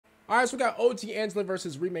All right, so we got OG Angela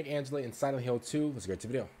versus Remake Angela in Silent Hill 2. Let's get to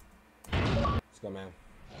the video. Let's go, man.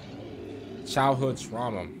 Childhood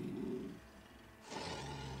trauma.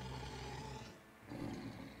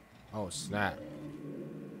 Oh, snap.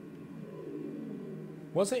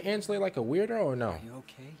 Wasn't Angela like a weirdo or no? Are you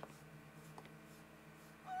okay?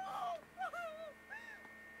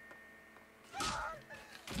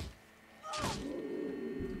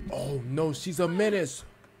 Oh, no, she's a menace.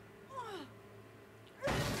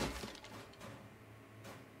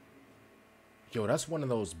 Yo, that's one of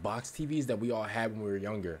those box TVs that we all had when we were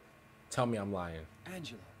younger. Tell me I'm lying.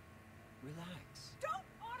 Angela, relax. Don't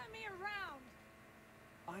order me around.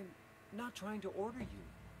 I'm not trying to order you.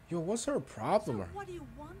 Yo, what's her problem? So what do you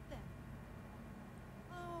want then?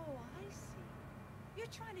 Oh, I see. You're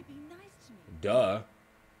trying to be nice to me. Duh.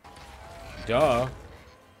 Duh.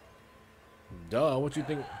 Duh, what you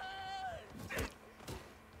think?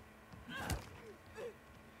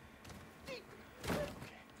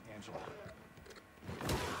 Angela.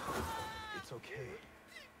 It's okay.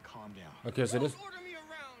 Calm down. Okay, so this... Don't order me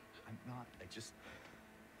around. I'm not. It's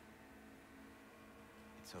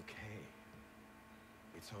okay.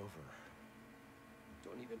 It's over.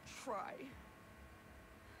 Don't even try.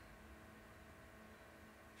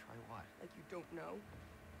 Try what? Like you don't know.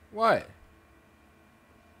 What?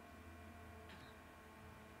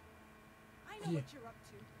 I know what you're up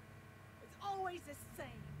to. It's always the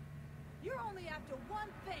same. You're only after one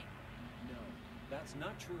thing. No, that's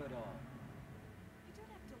not true at all. You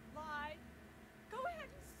don't have to lie. Go ahead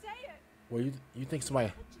and say it. Well, you think somebody...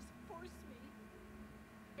 Don't just force me.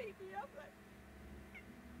 Beat me up like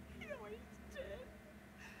you always did.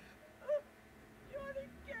 You ought to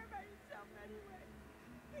care about yourself anyway.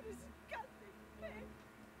 You disgusting pig.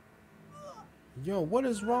 Yo, what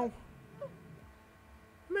is wrong?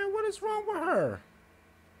 Man, what is wrong with her?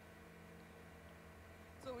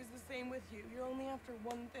 It's always the same with you. You're only after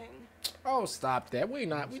one thing. Oh, stop that. We're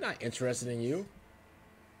not interested in you. You don't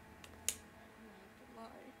have to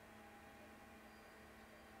lie.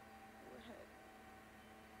 Go ahead.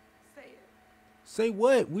 Say it. Say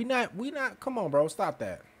what? We not, come on, bro. Stop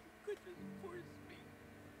that. You could just force me.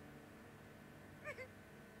 Like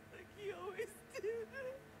you always did.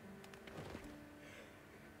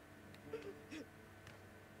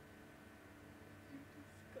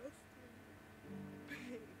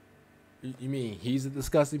 You mean he's a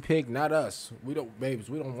disgusting pig? Not us. We don't, babes.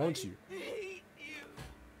 We don't want you. I hate you.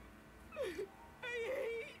 I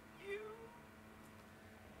hate you.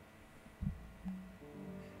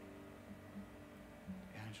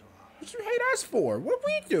 Angela. What you hate us for? What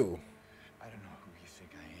we do? I don't know who you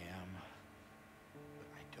think I am, but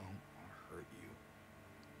I don't want to hurt you.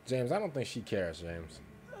 James, I don't think she cares, James.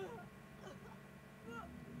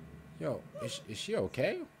 Yo, is she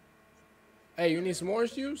okay? Hey, you need some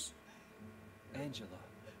orange juice? Angela,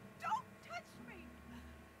 Don't touch me.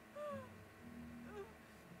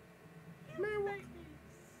 You Man, make me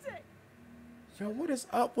sick. Yo, what is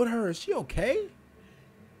up with her? Is she okay?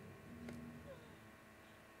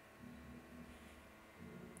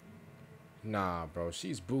 Nah, bro.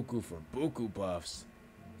 She's buku for buku buffs.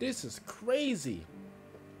 This is crazy.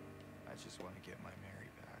 I just want to get my Mary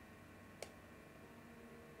back.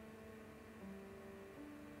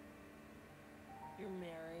 You're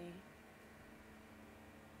Mary.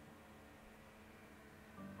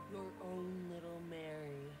 Your own little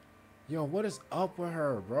Mary. Yo, what is up with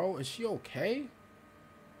her, bro? Is she okay?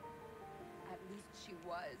 At least she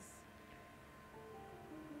was.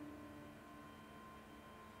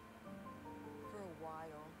 For a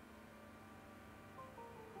while.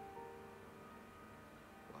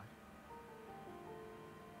 What?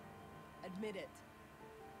 Admit it.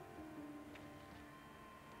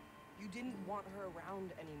 You didn't want her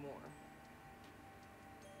around anymore.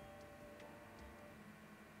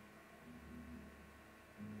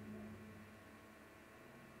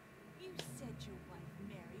 You said your wife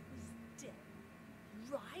Mary was dead,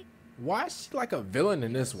 right? Why is she like a villain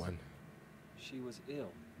in this one? she was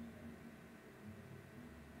ill.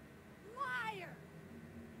 Liar!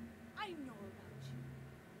 I know about you.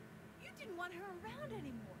 You didn't want her around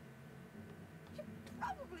anymore. You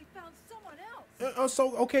probably found someone else.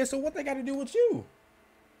 So what they got to do with you?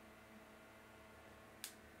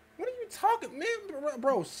 What are you talking, man,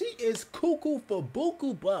 bro? She is cuckoo for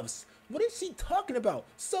buku buffs. What is she talking about?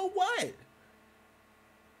 So what?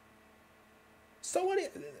 So what?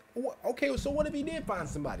 Okay, so what if he did find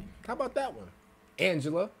somebody? How about that one,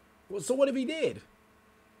 Angela? Well, so what if he did?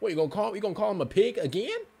 What, you gonna call him a pig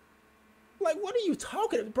again? Like, what are you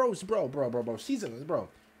talking, bro? She's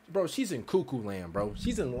in cuckoo land, bro.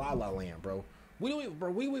 She's in la la land, bro. We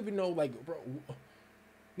don't even know, like, bro.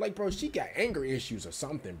 Like, bro, she got anger issues or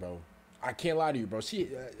something, bro. I can't lie to you, bro.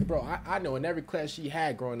 Bro, I know in every class she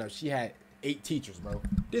had growing up, she had 8 teachers, bro.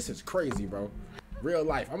 This is crazy, bro. Real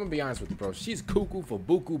life. I'm gonna be honest with you, bro. She's cuckoo for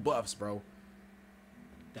buku buffs, bro.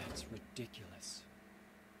 That's ridiculous.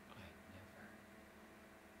 I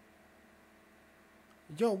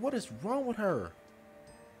Yo, what is wrong with her?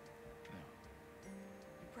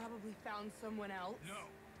 You probably found someone else. No.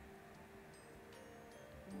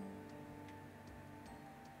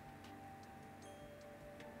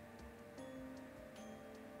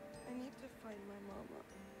 I need to find my mama.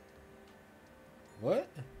 What?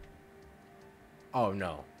 Oh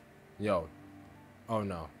no. Yo. Oh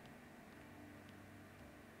no.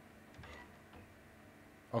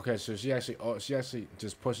 Okay, so she actually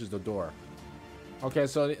just pushes the door. Okay,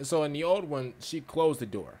 so in the old one she closed the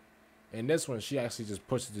door. In this one she actually just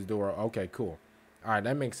pushes the door. Okay, cool. All right,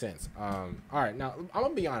 that makes sense. All right, now I'm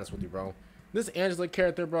gonna be honest with you, bro. This Angela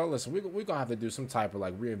character, bro. Listen, we gonna have to do some type of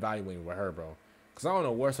like reevaluating with her, bro. Cause I don't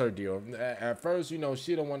know what's her deal. At first, you know,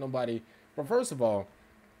 she don't want nobody. But first of all,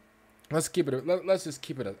 let's keep it. Let's just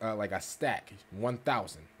keep it like a stack.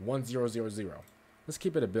 1,000. 1000. Let's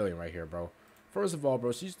keep it a billion right here, bro. First of all,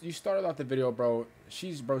 bro, you started off the video, bro.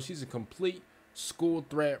 She's a complete school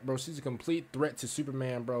threat, bro. She's a complete threat to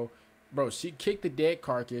Superman, bro. Bro, she kicked the dead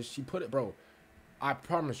carcass. She put it, bro. I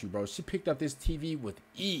promise you, bro. She picked up this TV with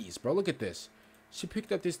ease, bro. Look at this. She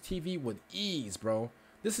picked up this TV with ease, bro.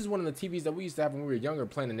 This is one of the TVs that we used to have when we were younger,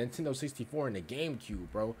 playing the Nintendo 64 and the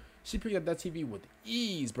GameCube, bro. She picked up that TV with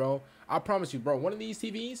ease, bro. I promise you, bro. One of these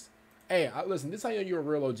TVs, hey, listen. This is how you know you're a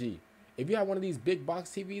real OG. If you have one of these big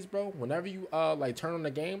box TVs, bro, whenever you like turn on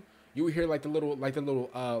the game, you will hear like the little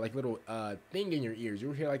thing in your ears. You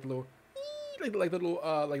will hear like the little,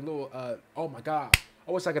 oh my god.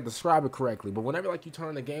 I wish I could describe it correctly, but whenever like you turn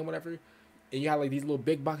on the game, whatever, and you have like these little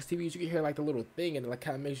big box TVs, you can hear like the little thing, and it like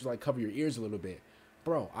kind of makes you like cover your ears a little bit.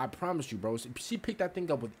 Bro, I promise you, bro. She picked that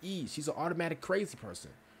thing up with ease. She's an automatic crazy person.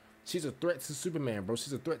 She's a threat to Superman, bro.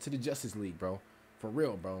 She's a threat to the Justice League, bro. For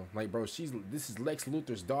real, bro. Like, bro, this is Lex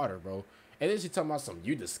Luthor's daughter, bro. And then she talking about some,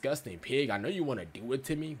 you disgusting pig. I know you want to do it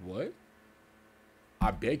to me. What? I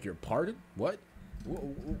beg your pardon? What?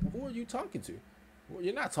 Who are you talking to? Well,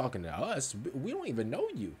 you're not talking to us. We don't even know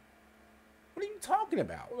you. What are you talking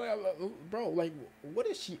about? Bro, like, what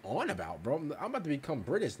is she on about, bro? I'm about to become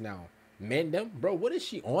British now. Mendham, bro, what is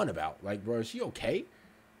she on about? Like, bro, is she okay?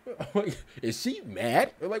 Like, is she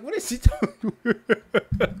mad? Like, what is she talking?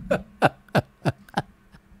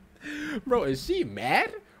 Bro, is she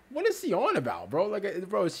mad? What is she on about, bro? Like,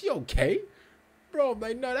 bro, is she okay? Bro,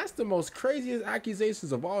 like, no, that's the most craziest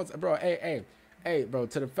accusations of all time. Bro, hey, bro,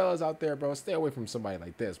 to the fellas out there, bro, stay away from somebody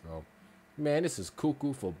like this, bro. Man, this is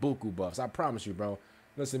cuckoo for buku buffs. I promise you, bro.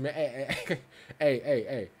 Listen, man,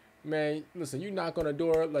 hey. Man, listen, you knock on the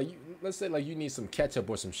door, like, let's say, like, you need some ketchup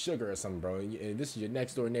or some sugar or something, bro, and this is your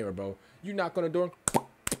next door neighbor, bro. You knock on the door,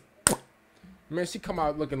 man, she come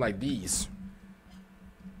out looking like these.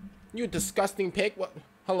 You disgusting pig. What?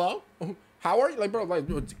 Hello? How are you? Like, bro, like,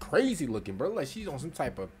 crazy looking, bro. Like, she's on some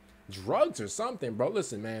type of drugs or something, bro.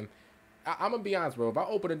 Listen, man, I'm gonna be honest, bro. If I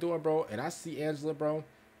open the door, bro, and I see Angela, bro,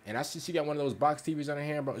 and I see she got one of those box TVs on her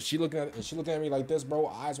hand, bro, she looking at me like this, bro,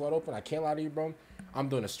 eyes wide open. I can't lie to you, bro. I'm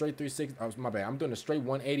doing a straight 360. Oh, my bad. I'm doing a straight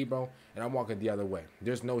 180, bro, and I'm walking the other way.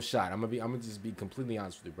 There's no shot. I'm gonna just be completely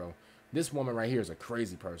honest with you, bro. This woman right here is a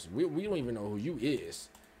crazy person. We don't even know who you is.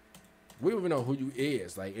 We don't even know who you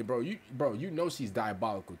is. Like, bro, you know she's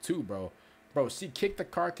diabolical too, bro. Bro, she kicked the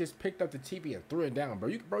carcass, picked up the TV, and threw it down, bro.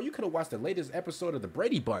 You could have watched the latest episode of the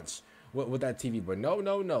Brady Bunch with that TV, but no.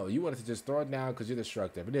 You wanted to just throw it down because you're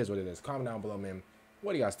destructive. It is what it is. Comment down below, man.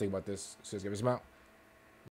 What do you guys think about this? Just give us a smile.